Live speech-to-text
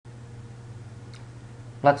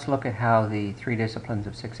Let's look at how the three disciplines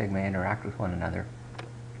of Six Sigma interact with one another.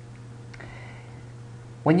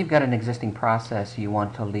 When you've got an existing process, you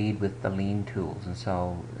want to lead with the lean tools, and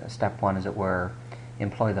so step one, as it were,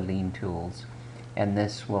 employ the lean tools, and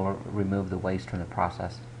this will remove the waste from the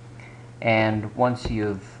process. And once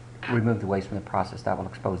you've removed the waste from the process, that will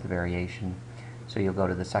expose the variation. So you'll go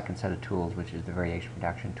to the second set of tools, which is the variation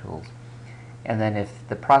reduction tools. And then if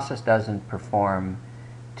the process doesn't perform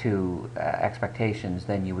to expectations,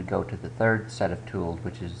 then you would go to the third set of tools,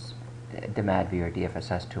 which is DMADV or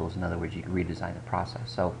DFSS tools. In other words, you can redesign the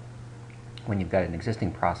process. So when you've got an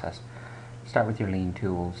existing process, start with your lean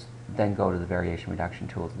tools, then go to the variation reduction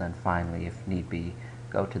tools, and then finally, if need be,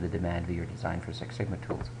 go to the DMADV or Design for Six Sigma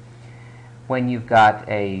tools. When you've got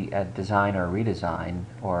a design or a redesign,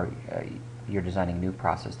 or you're designing a new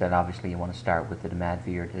process, then obviously you want to start with the DMADV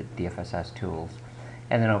or the DFSS tools.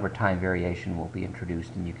 And then over time, variation will be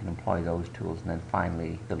introduced, and you can employ those tools, and then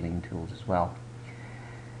finally the lean tools as well.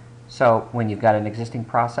 So when you've got an existing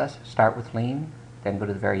process, start with lean, then go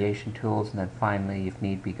to the variation tools, and then finally, if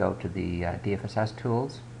need be, go to the DFSS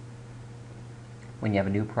tools. When you have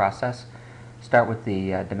a new process, start with the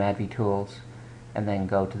DMADV tools, and then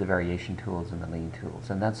go to the variation tools and the lean tools.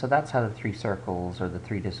 And so that's how the three circles, or the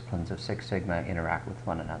three disciplines of Six Sigma, interact with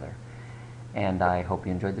one another. And I hope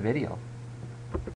you enjoyed the video.